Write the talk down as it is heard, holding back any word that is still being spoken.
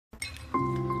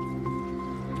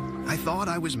I thought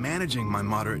I was managing my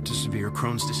moderate to severe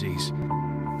Crohn's disease.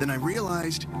 Then I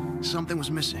realized something was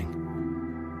missing.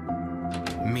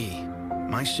 Me.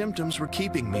 My symptoms were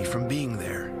keeping me from being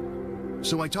there.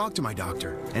 So I talked to my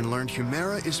doctor and learned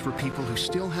Humira is for people who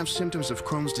still have symptoms of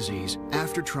Crohn's disease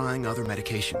after trying other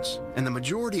medications. And the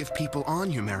majority of people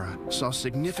on Humira saw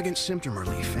significant symptom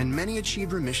relief, and many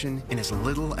achieved remission in as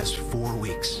little as 4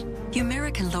 weeks.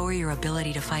 Humira can lower your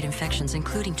ability to fight infections,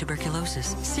 including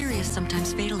tuberculosis. Serious,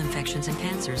 sometimes fatal infections and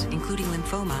cancers, including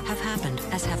lymphoma, have happened,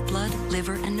 as have blood,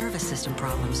 liver, and nervous system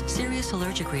problems, serious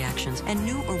allergic reactions, and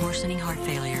new or worsening heart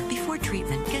failure. Before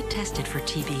treatment, get tested for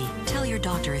TB. Tell your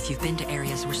doctor if you've been to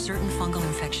areas where certain fungal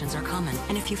infections are common,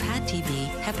 and if you've had TB,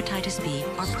 hepatitis B,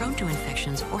 are prone to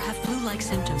infections, or have flu-like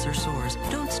symptoms or sores.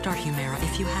 Don't start Humira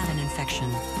if you have an infection.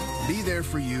 Be there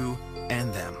for you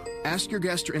and them. Ask your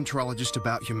gastroenterologist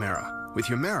about Humira. With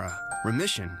Humira,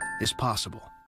 remission is possible.